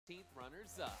14th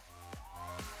runners-up.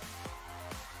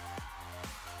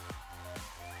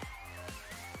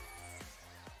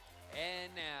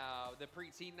 And now, the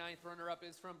preteen 9th runner-up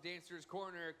is from Dancer's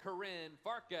Corner, Corinne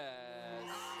Farkas.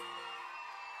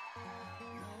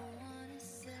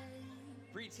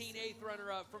 Preteen 8th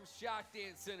runner-up from Shock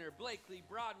Dance Center, Blakely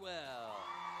Broadwell.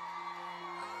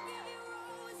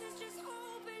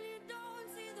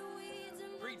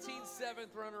 Preteen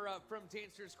 7th runner-up from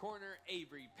Dancer's Corner,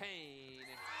 Avery Payne.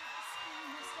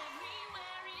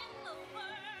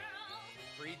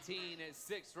 Preteen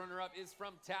 6th runner-up is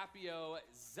from Tapio,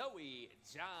 Zoe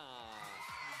John.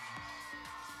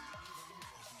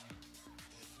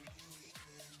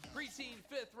 Preteen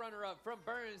 5th runner-up from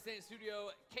Burns Dance Studio,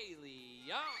 Kaylee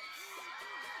Youngs.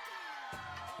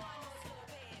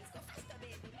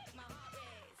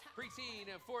 Preteen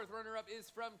 4th runner-up is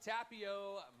from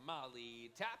Tapio,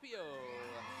 Molly Tapio.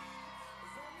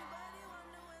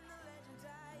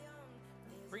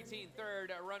 Preteen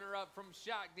 3rd runner-up from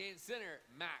Shock Dance Center,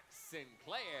 Max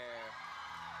Sinclair.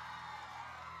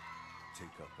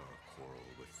 Take up our quarrel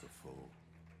with the foe.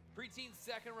 Preteen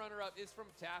 2nd runner-up is from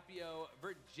Tapio,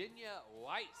 Virginia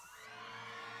Weiss.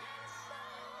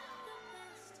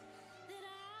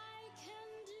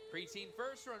 Preteen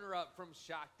 1st runner-up from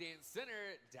Shock Dance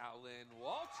Center, Dowlin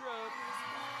Waltrip.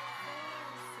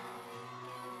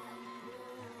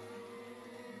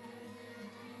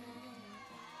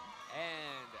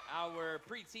 And our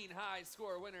preteen high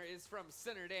score winner is from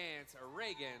Center Dance,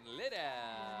 Reagan Liddell.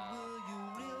 Will you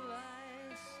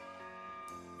realize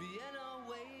Vienna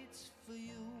waits for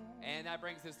you? And that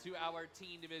brings us to our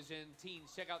teen division.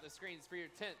 Teens, check out the screens for your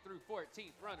 10th through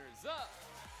 14th runners-up.